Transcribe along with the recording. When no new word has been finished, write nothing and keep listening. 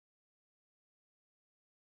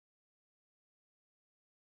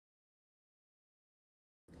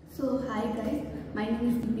So hi guys, my name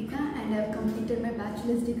is Deepika and I have completed my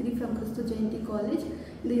bachelor's degree from Christo Jayanti College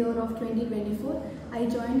in the year of 2024. I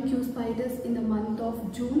joined QSpiders in the month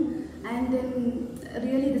of June, and then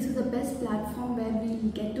really this is the best platform where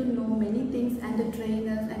we get to know many things, and the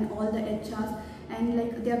trainers and all the HRs, and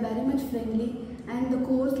like they are very much friendly, and the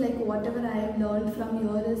course, like whatever I have learned from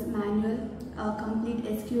here is manual, complete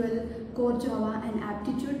SQL, core Java and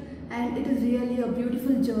aptitude, and it is really a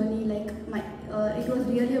beautiful journey. It was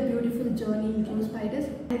really a beautiful journey in QSpiders.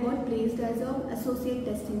 I got placed as an associate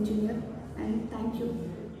test engineer, and thank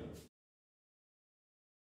you.